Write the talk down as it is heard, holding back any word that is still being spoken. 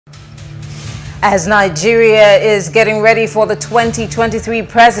As Nigeria is getting ready for the 2023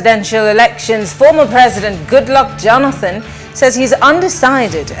 presidential elections, former President Goodluck Jonathan says he's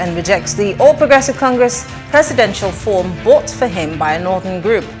undecided and rejects the All Progressive Congress presidential form bought for him by a northern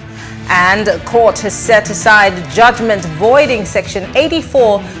group. And a court has set aside judgment voiding Section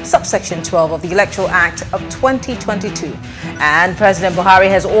 84, subsection 12 of the Electoral Act of 2022. And President Buhari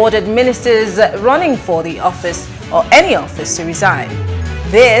has ordered ministers running for the office or any office to resign.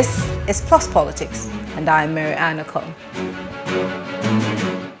 This is Plus Politics, and I'm Mary Anacol.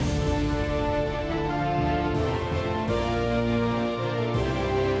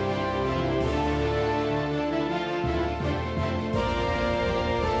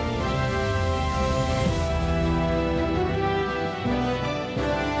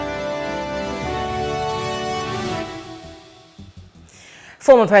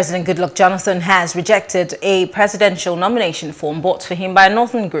 Former President Goodluck Jonathan has rejected a presidential nomination form bought for him by a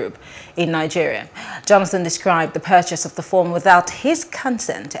northern group in Nigeria. Jonathan described the purchase of the form without his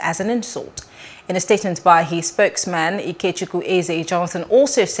consent as an insult. In a statement by his spokesman, Ikechukwu Eze, Jonathan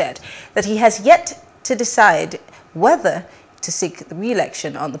also said that he has yet to decide whether to seek the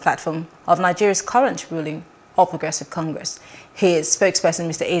re-election on the platform of Nigeria's current ruling All Progressive Congress. His spokesperson,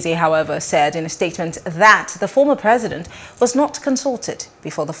 Mr. Eze, however, said in a statement that the former president was not consulted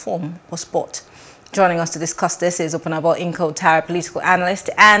before the form was bought. Joining us to discuss this is Opunabo Inko-Tariah, political analyst,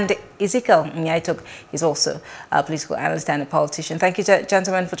 and Ezekiel Nya-Etok is also a political analyst and a politician. Thank you,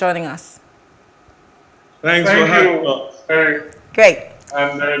 gentlemen, for joining us. Thank you. Great.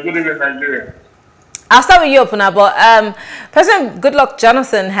 And good evening, Nigeria. I'll start with you, Opunabo. President Goodluck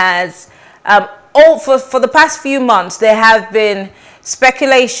Jonathan has for the past few months, there have been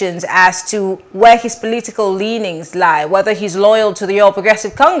speculations as to where his political leanings lie, whether he's loyal to the All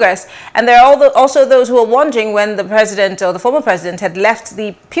Progressive Congress. And there are also those who are wondering when the president or the former president had left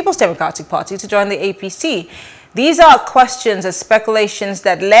the People's Democratic Party to join the APC. These are questions and speculations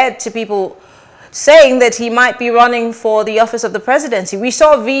that led to people saying that he might be running for the office of the presidency. We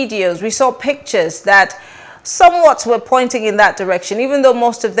saw videos, we saw pictures that somewhat were pointing in that direction, even though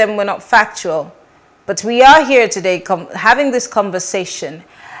most of them were not factual. But we are here today having this conversation. And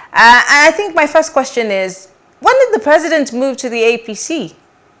I think my first question is, when did the president move to the APC?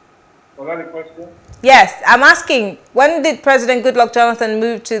 Was that a question? Yes, I'm asking, when did President Goodluck Jonathan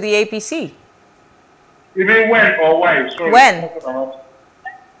move to the APC? You mean when or why? Sorry. When?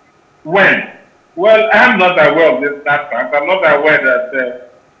 When? Well, I'm not aware of that fact. I'm not aware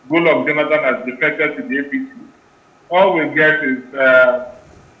that Goodluck Jonathan has defected to the APC. All we get is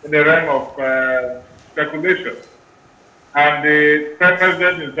in the realm of speculation. And the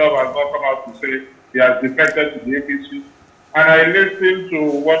president himself has not come out to say he has defected to the APC. And I listened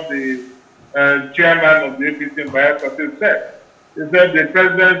to what the chairman of the APC in Bayelsa said. He said the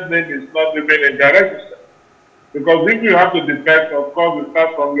president's name is not even in the register. Because if you have to defect, of course, it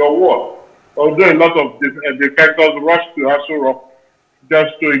starts from your ward. Although a lot of defectors rush to Aso Rock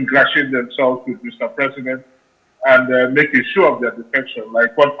just to ingratiate themselves with Mr. President and make a show of their defection,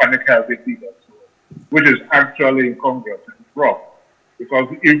 like what Panika did, which is actually incongruous and wrong. Because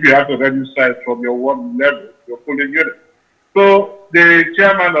if you have to register it from your ward level, your polling unit. So the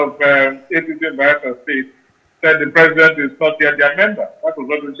chairman of APC in Bayelsa State said the president is not yet their member. That was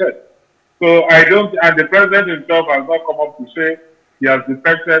what he said. So and the president himself has not come up to say he has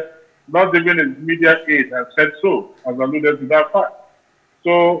defected. Not even his media aide has said so, has alluded to that fact.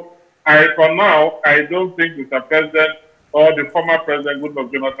 So for now, I don't think Mr. President or the former President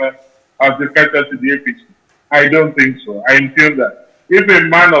Goodluck Jonathan has defected to the APC. I don't think so. I feel that if a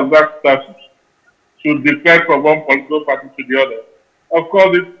man of that status should defect from one political party to the other, of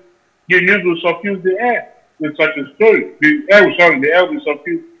course, he needs to suffuse the air with such a story. The air will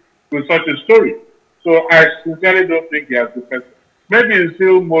suffuse with such a story. So I sincerely don't think he has defected. Maybe he's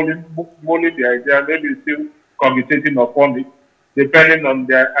still mulling the idea, maybe he's still cogitating upon it, depending on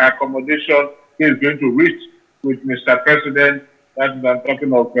the accommodation he is going to reach with Mr. President. That is, I'm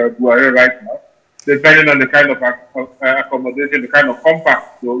talking of Buhari right now, depending on the kind of accommodation, the kind of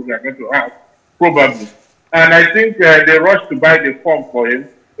compact we are going to have, probably. And I think they rushed to buy the form for him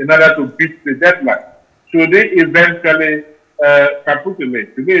in order to beat the deadline. Should they eventually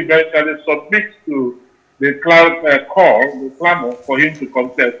capitulate? Should they eventually submit to the clamor for him to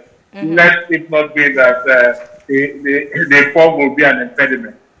contest? Let it not be that the form will be an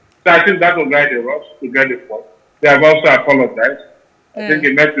impediment. So I think that was why they rushed to get the form. They have also apologized. I think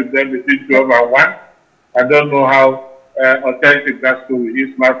he met with them between 12 and 1. I don't know how authentic that story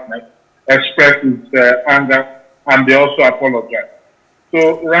is last night. Expressed his anger, and they also apologized.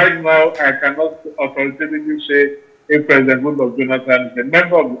 So right now, I cannot authoritatively say if President Goodluck Jonathan is a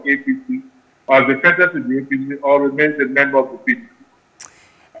member of the APC or is defected to the APC or remains a member of the PDP.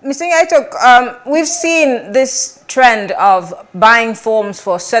 Mr. Nya-Etok, we've seen this trend of buying forms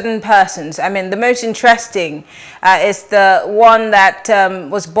for certain persons. I mean, the most interesting is the one that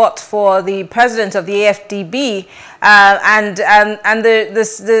was bought for the president of the AFDB, and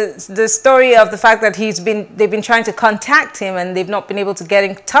the story of the fact that they've been trying to contact him and they've not been able to get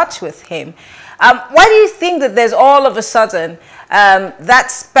in touch with him. Why do you think that there's all of a sudden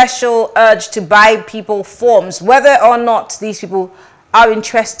that special urge to buy people forms, whether or not these people are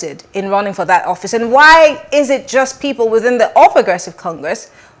interested in running for that office? And why is it just people within the All Progressive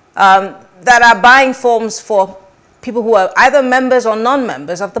Congress that are buying forms for people who are either members or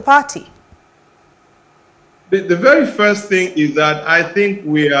non-members of the party? The very first thing is that I think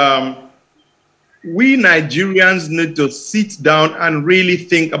we Nigerians need to sit down and really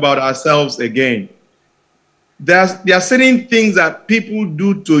think about ourselves again. There are certain things that people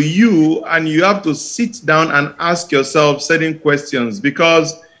do to you, and you have to sit down and ask yourself certain questions,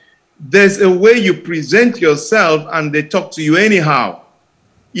 because there's a way you present yourself and they talk to you anyhow.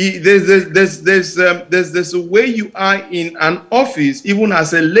 There's a way you are in an office, even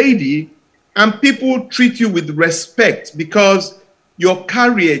as a lady, and people treat you with respect because your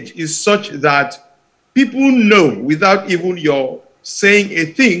carriage is such that people know without even your saying a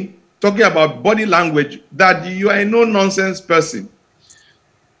thing, talking about body language, that you are a no-nonsense person.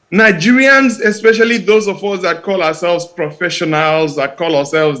 Nigerians, especially those of us that call ourselves professionals, that call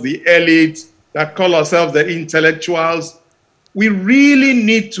ourselves the elite, that call ourselves the intellectuals, we really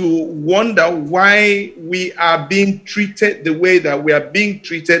need to wonder why we are being treated the way that we are being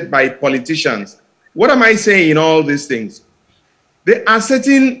treated by politicians. What am I saying in all these things? There are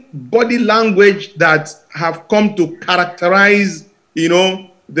certain body language that have come to characterize, you know,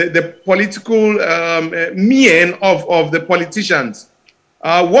 the political mien of the politicians.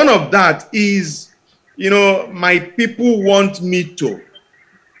 One of that is, you know, my people want me to.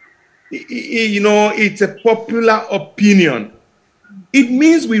 You know, it's a popular opinion. It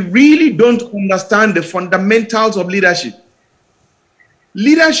means we really don't understand the fundamentals of leadership.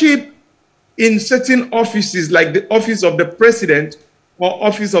 Leadership in certain offices, like the office of the president or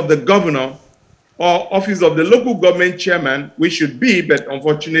office of the governor, or office of the local government chairman, which should be, but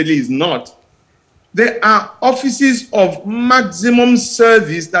unfortunately is not. There are offices of maximum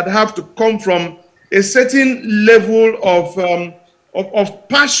service that have to come from a certain level of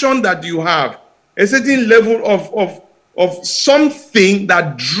passion that you have, a certain level of something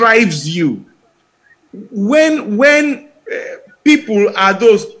that drives you. When people are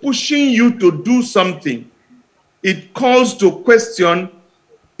those pushing you to do something, it calls to question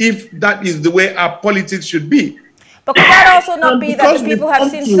if that is the way our politics should be. But could that also not be that the people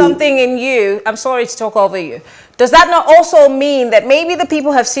have seen something in you? I'm sorry to talk over you. Does that not also mean that maybe the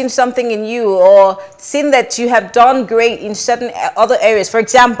people have seen something in you, or seen that you have done great in certain other areas? For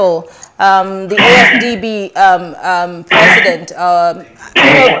example, the AFDB president,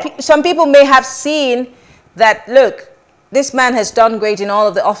 you know, some people may have seen that, look, this man has done great in all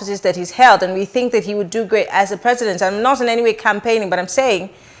of the offices that he's held, and we think that he would do great as a president. I'm not in any way campaigning, but I'm saying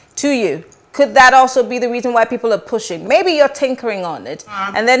to you, could that also be the reason why people are pushing? Maybe you're tinkering on it,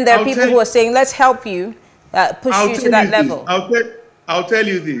 and then there are people who are saying, let's help you, push you to that level. I'll tell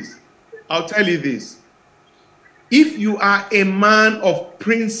you this. I'll tell you this. If you are a man of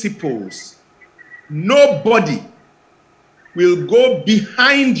principles, nobody will go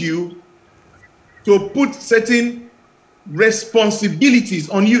behind you to put certain responsibilities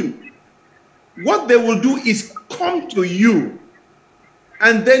on you. What they will do is come to you,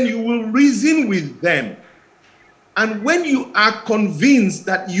 and then you will reason with them. And when you are convinced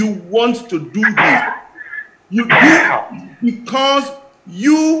that you want to do this, you do it because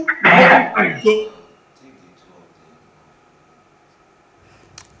you want to.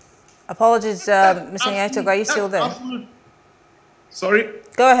 Apologies, Mr. Nya-Etok, are you still there? Absolutely. Sorry?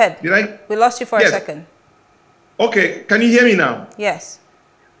 Go ahead. Did I? We lost you for a second. Okay, can you hear me now? Yes.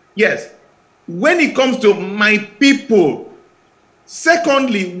 Yes. When it comes to my people,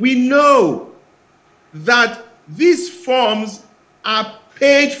 secondly, we know that these forms are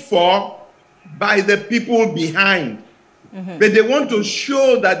paid for by the people behind. But they want to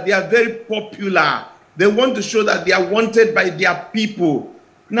show that they are very popular. They want to show that they are wanted by their people.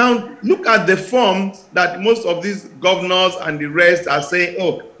 Now, look at the forms that most of these governors and the rest are saying,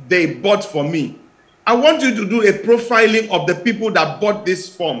 oh, they bought for me. I want you to do a profiling of the people that bought these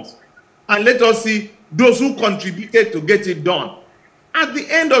forms, and let us see those who contributed to get it done. At the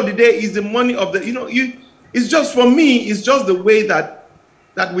end of the day, is the money of the, it's just, for me, it's just the way that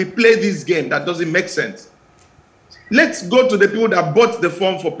we play this game that doesn't make sense. Let's go to the people that bought the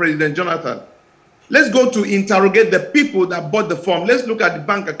form for President Jonathan. Let's go to interrogate the people that bought the form. Let's look at the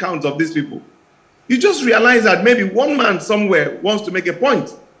bank accounts of these people. You just realize that maybe one man somewhere wants to make a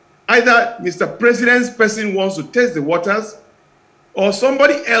point. Either Mr. President's person wants to test the waters, or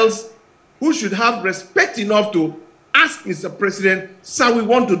somebody else who should have respect enough to ask Mr. President, sir, we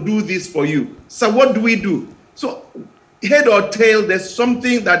want to do this for you. Sir, what do we do? So head or tail, there's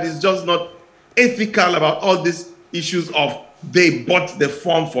something that is just not ethical about all these issues of they bought the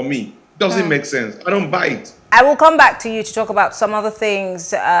form for me. Doesn't make sense. I don't buy it. I will come back to you to talk about some other things,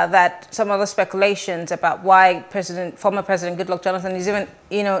 some other speculations about why former President Goodluck Jonathan is even,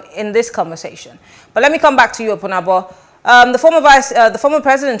 in this conversation. But let me come back to you, Opunabo. The former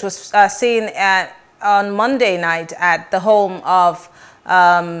president was seen on Monday night at the home of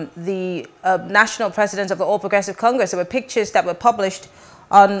the national president of the All Progressive Congress. There were pictures that were published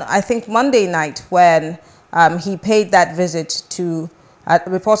on, I think, Monday night when he paid that visit to.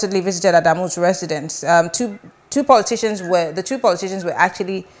 Reportedly visited Adamu's residence. The two politicians were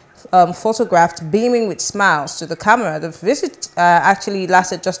actually photographed beaming with smiles to the camera. The visit actually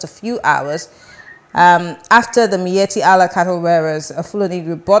lasted just a few hours after the Miyetti Allah cattle wearers, Fulani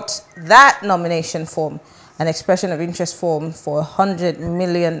group, bought that nomination form, an expression of interest form for 100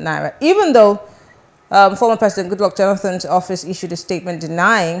 million naira. Even though former President Goodluck Jonathan's office issued a statement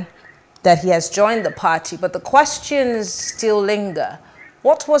denying that he has joined the party, but the questions still linger.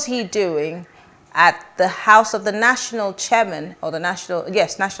 What was he doing at the house of the national chairman, or national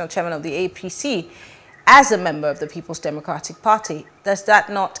chairman of the APC, as a member of the People's Democratic Party? Does that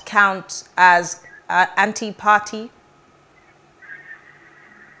not count as anti-party?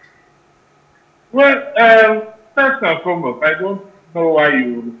 Well, first and foremost, I don't know why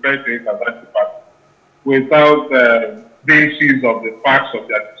you refer to it as anti-party without basis of the facts of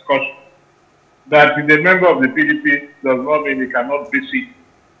their discussion. That he's a member of the PDP does not mean he cannot visit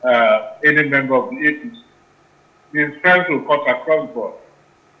any member of the APC. His friends will cut across board.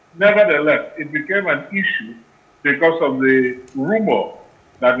 Nevertheless, it became an issue because of the rumor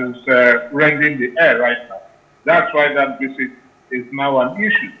that is rending the air right now. That's why that visit is now an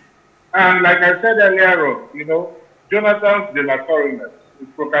issue. And like I said earlier on, Jonathan's dilatoriness, his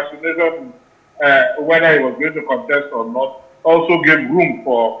procrastination, whether he was going to contest or not, also gave room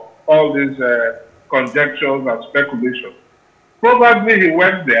for all these conjectures and speculations. Probably he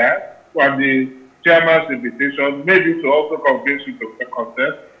went there on the chairman's invitation, maybe to also convince you to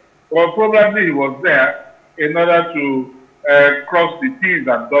contest, or probably he was there in order to cross the T's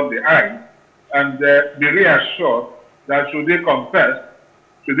and dot the I's and be reassured that should he contest,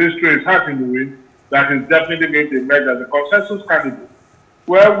 should he throw his hat in the ring, that he's definitely going to emerge as a consensus candidate.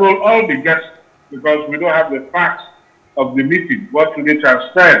 Well, we'll all be guessing because we don't have the facts of the meeting, what really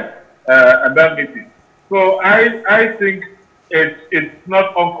transpired at that meeting. So I think it's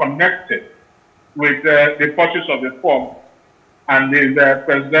not unconnected with the purchase of the form and his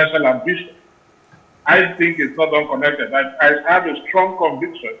presidential ambition. I think it's not unconnected. I have a strong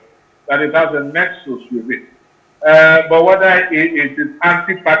conviction that it has a nexus with it. But whether it is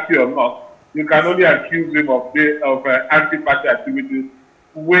anti-party or not, you can only accuse him of anti-party activities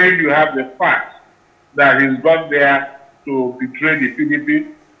when you have the fact that he's gone there to betray the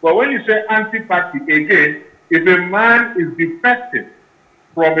PDP. But when you say anti-party, again, if a man is defected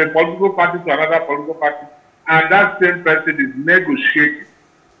from a political party to another political party, and that same person is negotiating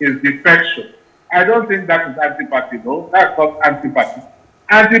his defection, I don't think that is anti-party, no. That's not anti-party.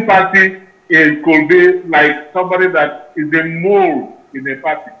 Anti-party could be like somebody that is a mole in a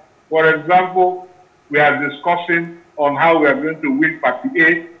party. For example, we are discussing on how we are going to win Party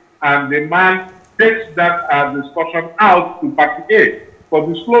A, and the man takes that discussion out to Party A for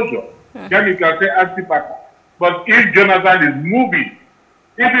disclosure. Then you can say anti-party. But if Jonathan is moving,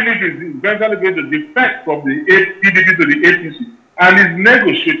 even if he's eventually going to defect from the PDP to the APC, and is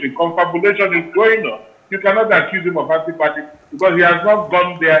negotiating, confabulation is going on, you cannot accuse him of anti-party because he has not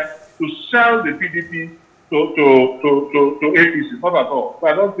gone there to sell the PDP to APC, not at all. So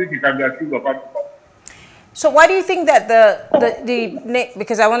I don't think he can be accused of anti-party. So why do you think that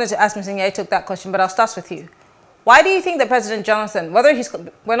because I wanted to ask Mr. Nya-Etok that question, but I'll start with you. Why do you think that President Jonathan,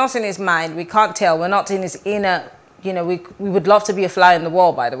 we're not in his mind, we can't tell, we're not in his inner, we would love to be a fly in the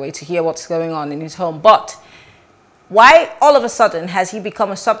wall, by the way, to hear what's going on in his home, but why all of a sudden has he become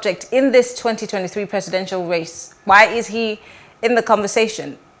a subject in this 2023 presidential race? Why is he in the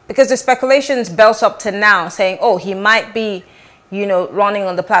conversation? Because the speculations built up to now saying, oh, he might be, you know, running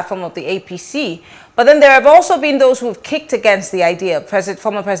on the platform of the APC. But then there have also been those who have kicked against the idea of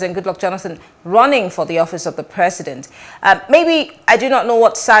former President Goodluck Jonathan running for the office of the president. Maybe, I do not know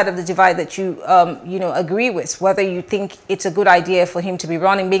what side of the divide that you, you know, agree with, whether you think it's a good idea for him to be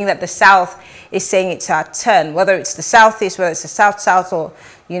running, being that the South is saying it's our turn, whether it's the Southeast, whether it's the South-South or,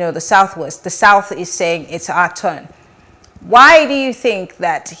 you know, the Southwest. The South is saying it's our turn. Why do you think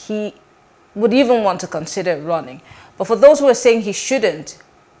that he would even want to consider running? But for those who are saying he shouldn't,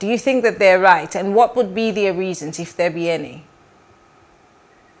 do you think that they're right? And what would be their reasons, if there be any?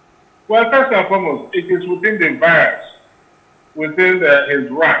 Well, first and foremost, it is within the bias, within his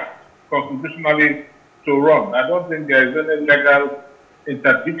right constitutionally to run. I don't think there is any legal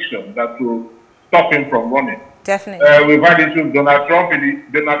interdiction that will stop him from running. Definitely. We've had issues. Donald Trump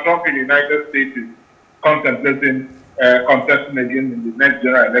in the United States is contemplating contesting again in the next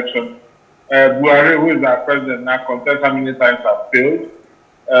general election. Buhari, who is our president now, contests how many times have failed.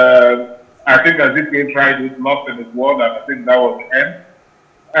 I think Ezekiel tried it, lost in his ward, and I think that was the end.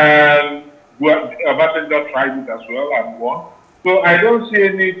 And Obasanjo tried it as well and won. So I don't see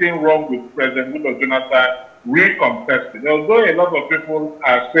anything wrong with President Goodluck Jonathan recontesting. Although a lot of people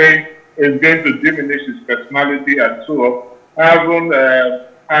are saying it's going to diminish his personality and so on,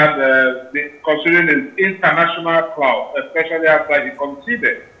 considering his international clout, especially after he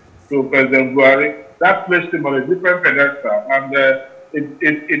conceded to President Buhari, that placed him on a different pedestal, and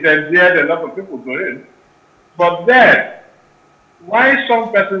it endeared a lot of people to him. But then, why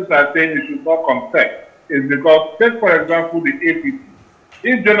some persons are saying you should not contest is because, take for example the APC.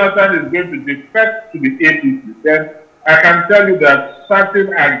 If Jonathan is going to defect to the APC, then I can tell you that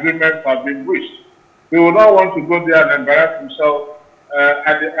certain agreements have been reached. He will not want to go there and embarrass himself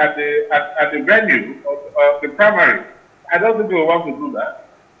at the venue of the primary. I don't think he will want to do that.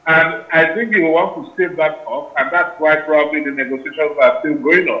 And I think he will want to stave that off, and that's why probably the negotiations are still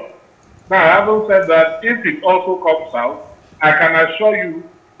going on. Now, having said that, if it also comes out, I can assure you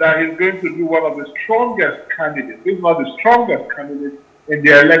that he's going to be one of the strongest candidates, if not the strongest candidate in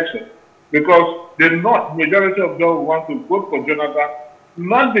the election. Because the majority of them want to vote for Jonathan,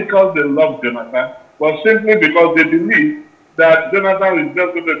 not because they love Jonathan, but simply because they believe that Jonathan is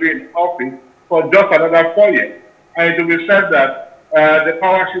just going to be in office for just another 4 years. And it will be said that the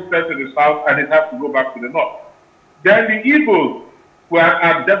power shifted to the south and it has to go back to the north. Then the Igbos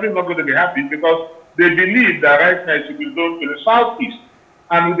are definitely not going to be happy because they believe that right now it should be done to the southeast.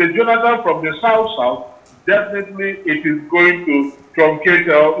 And with the Jonathan from the south-south, definitely it is going to truncate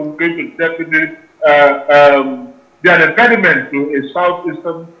or it's going to definitely be an impediment to a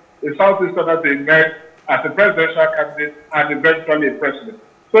southeasterner to emerge as a presidential candidate and eventually a president.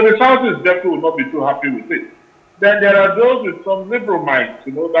 So the southeast definitely will not be too happy with it. Then there are those with some liberal minds,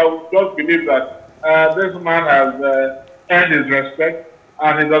 you know, that will just believe that this man has earned his respect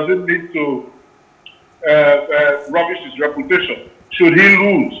and he doesn't need to rubbish his reputation. Should he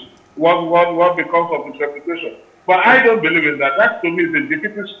lose, what becomes of his reputation? But I don't believe in that. That to me is a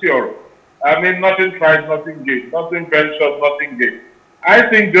defeatist theory. I mean, nothing tried, nothing gained. Nothing ventured, nothing gained. I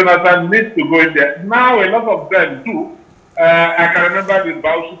think Jonathan needs to go in there. Now, a lot of them do. I can remember the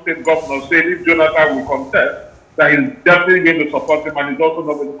Bauchi State governor saying if Jonathan will contest, that he's definitely going to support him and he's also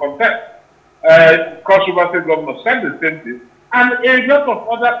not going to contest. Cross River State governor said the same thing. And a lot of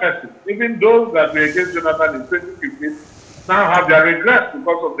other persons, even those that were against Jonathan in 2015, now have their regrets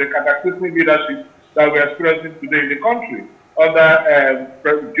because of the cataclysmic leadership that we're experiencing today in the country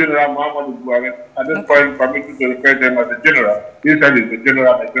under General Muhammadu Buhari. At this point, permitted to refer to him as a general. He said he's a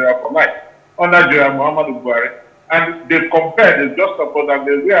general for life. Under General Muhammadu Buhari. And they compared, they juxtaposed, and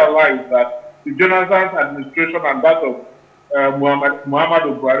they realized that the Jonathan's administration and that of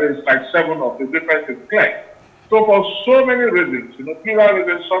Muhammadu Buhari is like 7 of the difference is clear. So for so many reasons, you know, plural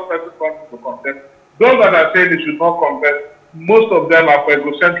reasons, some persons want to contest. Those that are saying they should not contest, most of them are for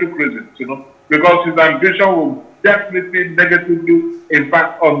egocentric reasons, you know, because his ambition will definitely negatively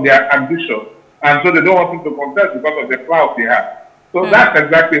impact on their ambition. And so they don't want him to contest because of the clout he has. So that's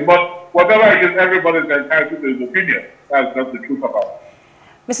exactly, but whatever it is, everybody's entitled to his opinion. That's just the truth about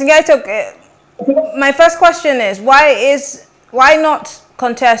it. Mr. Nya-Etok, my first question is why not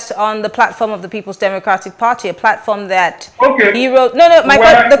contest on the platform of the People's Democratic Party, a platform that he wrote?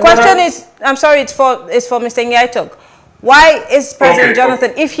 The question is, I'm sorry, it's for Mr. Nya-Etok. Why is President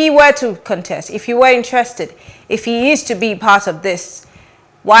Jonathan, if he were to contest, if he were interested, if he is to be part of this,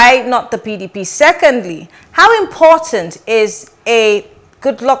 why not the PDP? Secondly, how important is a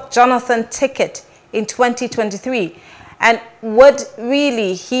Goodluck Jonathan ticket in 2023? And would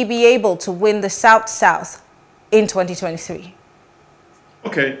really he be able to win the South-South in 2023?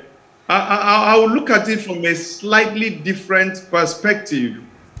 Okay. I will look at it from a slightly different perspective.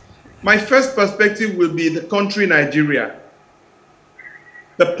 My first perspective will be the country Nigeria,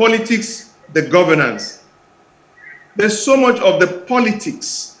 the politics, the governance. There's so much of the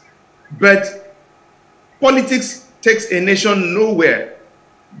politics, but politics takes a nation nowhere.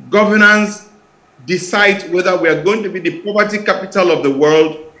 Governance decides whether we are going to be the poverty capital of the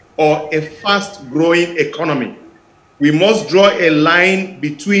world or a fast-growing economy. We must draw a line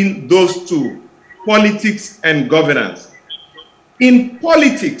between those two, politics and governance. In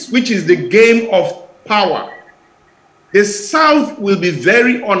politics, which is the game of power, the South will be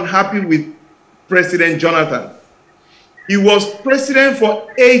very unhappy with President Jonathan. He was president for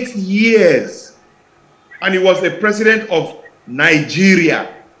 8 years, and he was a president of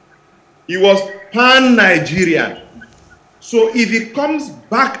Nigeria. He was pan-Nigerian. So if he comes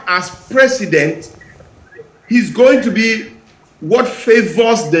back as president, he's going to be what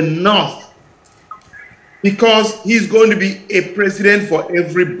favors the North, because he's going to be a president for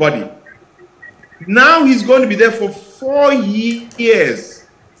everybody. Now he's going to be there for 4 years,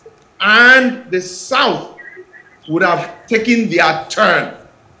 and the South would have taken their turn.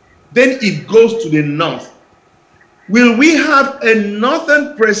 Then it goes to the North. Will we have a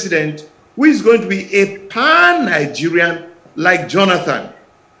Northern president who is going to be a pan-Nigerian like Jonathan?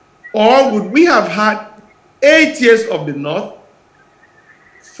 Or would we have had 8 years of the North,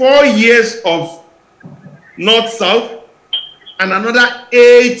 4 years of North-South, and another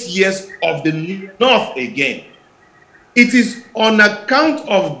 8 years of the North again? It is on account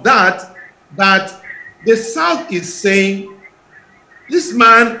of that that the South is saying, this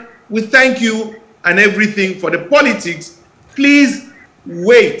man, we thank you and everything for the politics. Please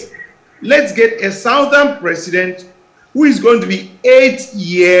wait. Let's get a Southern president who is going to be 8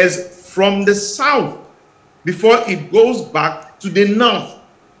 years from the South before it goes back to the North.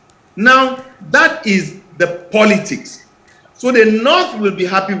 Now, that is the politics. So the North will be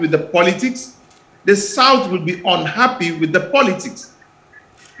happy with the politics. The South will be unhappy with the politics.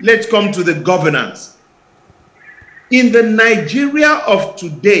 Let's come to the governance. In the Nigeria of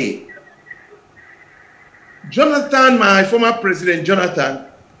today, Jonathan, my former president Jonathan,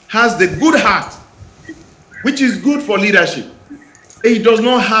 has the good heart, which is good for leadership. He does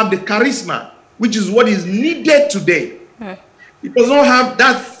not have the charisma, which is what is needed today. He does not have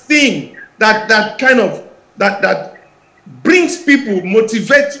that thing, that brings people,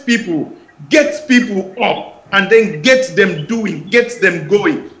 motivates people, gets people up, and then gets them doing, gets them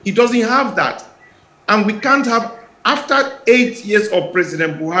going. He doesn't have that. And we can't have, after 8 years of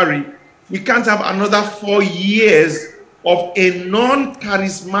President Buhari, we can't have another 4 years of a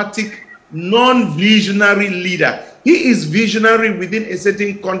non-charismatic, non-visionary leader. He is visionary within a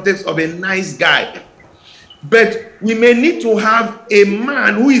certain context of a nice guy. But we may need to have a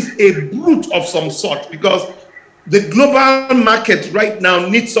man who is a brute of some sort, because the global market right now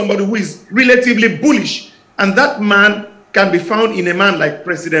needs somebody who is relatively bullish. And that man can be found in a man like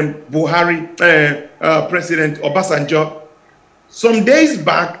President Buhari, President Obasanjo. Some days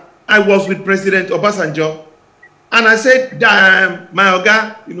back, I was with President Obasanjo, and I said, my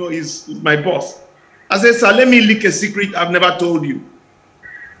Oga, is my boss. I said, sir, let me leak a secret I've never told you.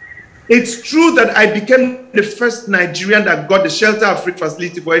 It's true that I became the first Nigerian that got the shelter of free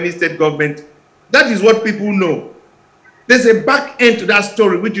facility for any state government. That is what people know. There's a back end to that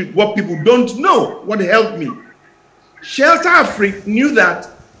story, which is what people don't know, what helped me. Shelter Africa knew that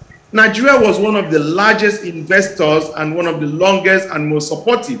Nigeria was one of the largest investors and one of the longest and most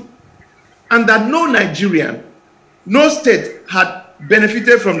supportive, and that no Nigerian, no state had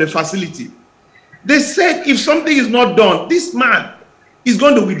benefited from the facility. They said if something is not done, this man is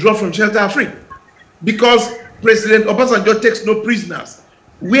going to withdraw from Shelter Africa, because President Obasanjo takes no prisoners.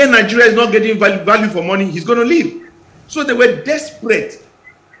 Where Nigeria is not getting value for money, he's going to leave. So they were desperate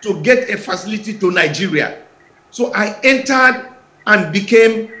to get a facility to Nigeria. So I entered and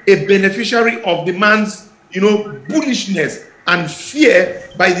became a beneficiary of the man's, bullishness and fear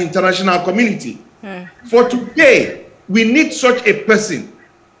by the international community. For today, we need such a person.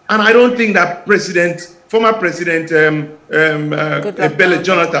 And I don't think that former President Goodluck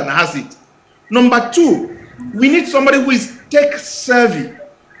Jonathan has it. Number two, we need somebody who is tech-savvy,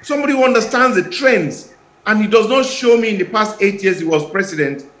 somebody who understands the trends. And he does not show me in the past 8 years he was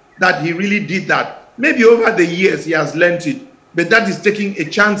president that he really did that. Maybe over the years he has learned it, but that is taking a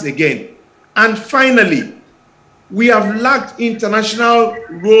chance again. And finally, we have lacked international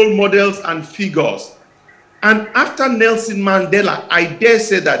role models and figures. And after Nelson Mandela, I dare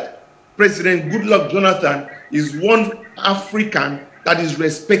say that President Goodluck Jonathan is one African that is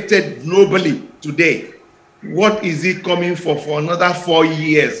respected globally today. what is he coming for another 4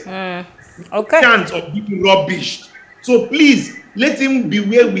 years? Okay. Chance of being rubbish. So please, let him be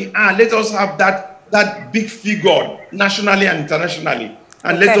where we are. Let us have that big figure nationally and internationally.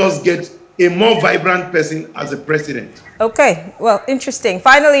 And let us get a more vibrant person as a president. Okay. Well, interesting.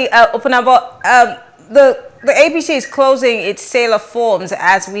 Finally, Opunabo, the APC is closing its sale of forms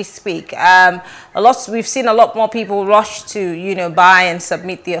as we speak. We've seen a lot more people rush to, buy and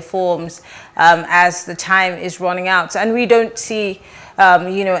submit their forms as the time is running out. And we don't see,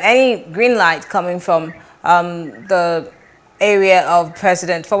 any green light coming from the area of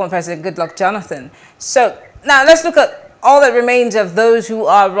former President Goodluck Jonathan. So now let's look at all that remains of those who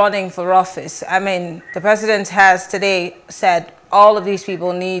are running for office. I mean, the president has today said all of these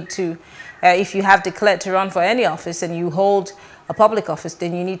people need to, if you have declared to run for any office and you hold a public office,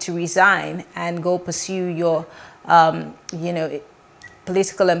 then you need to resign and go pursue your,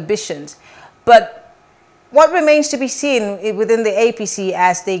 political ambitions. But what remains to be seen within the APC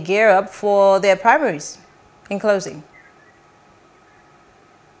as they gear up for their primaries? In closing.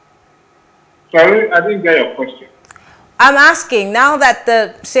 Sorry, I didn't get your question. I'm asking, now that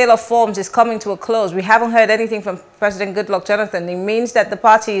the sale of forms is coming to a close, we haven't heard anything from President Goodluck Jonathan. It means that the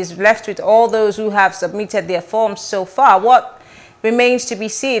party is left with all those who have submitted their forms so far. What remains to be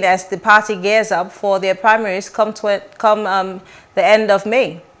seen as the party gears up for their primaries come the end of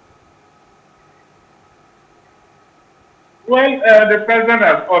May? Well, the president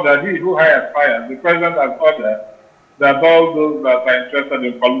has ordered, he who hires fire, the president has ordered that all those that are interested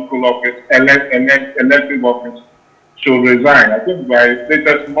in political office, elective office, should resign. I think by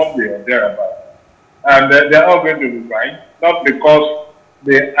latest Monday or thereabouts. And they're all going to resign, not because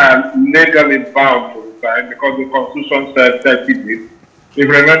they are legally bound to resign, because the Constitution says 30 days. If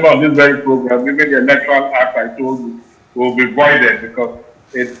you remember on this very program, even the Electoral Act I told you will be voided because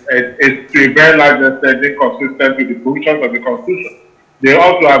it's to a very large extent inconsistent with the provisions of the Constitution. They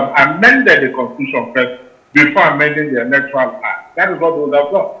also have amended the Constitution first before amending the Electoral Act. That is what they would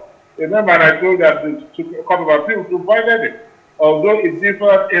have done. Remember, and I told you that a couple of people who voided it, although it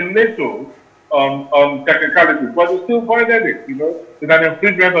differs a little on technicalities, but they still voided it. It's an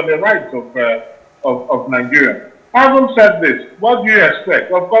infringement on the rights of Nigeria. Having said this, what do you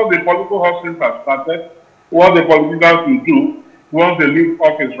expect? Of course, the political hustling has started. What the politicians will do once they leave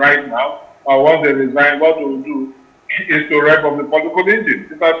office right now, or once they resign, what they will do is to rev up the political engine.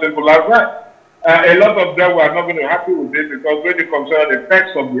 It's as simple as that. A lot of them were not going to be happy with it because when you consider the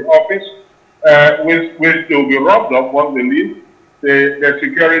effects of the office, which they will be robbed of once they leave, the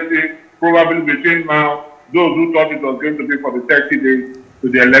security probably between now, those who thought it was going to be for the 30 days to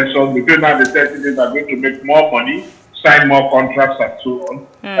the election, between now and the 30 days are going to make more money, sign more contracts and so on.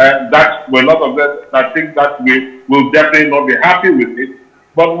 That's a lot of them that think that way will definitely not be happy with it.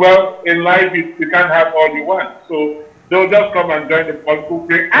 But well, in life, you can't have all you want. So they'll just come and join the political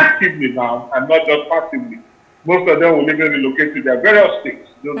fray actively now and not just passively. Most of them will even relocate to their various states,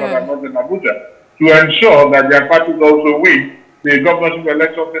 those that are not in Abuja, to ensure that their parties also win the governorship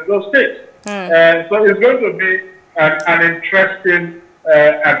elections in those states. So it's going to be an interesting,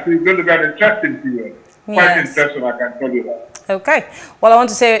 period. Quite interesting, I can tell you that. Okay. Well, I want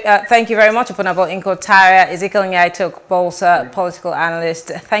to say thank you very much, Opunabo Inko-Tariah, Ezekiel Nya-Etok, political analyst.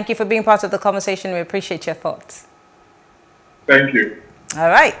 Thank you for being part of the conversation. We appreciate your thoughts. Thank you. All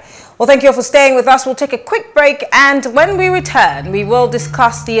right. Well, thank you all for staying with us. We'll take a quick break, and when we return, we will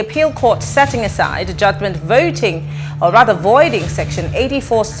discuss the appeal court setting aside a judgment voiding Section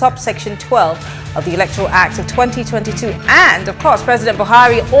 84, subsection 12 of the Electoral Act of 2022, and, of course, President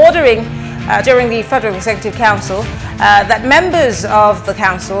Buhari ordering during the Federal Executive Council that members of the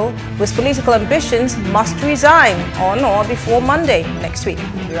council with political ambitions must resign on or before Monday next week.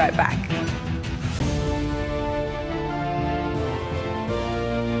 We'll be right back.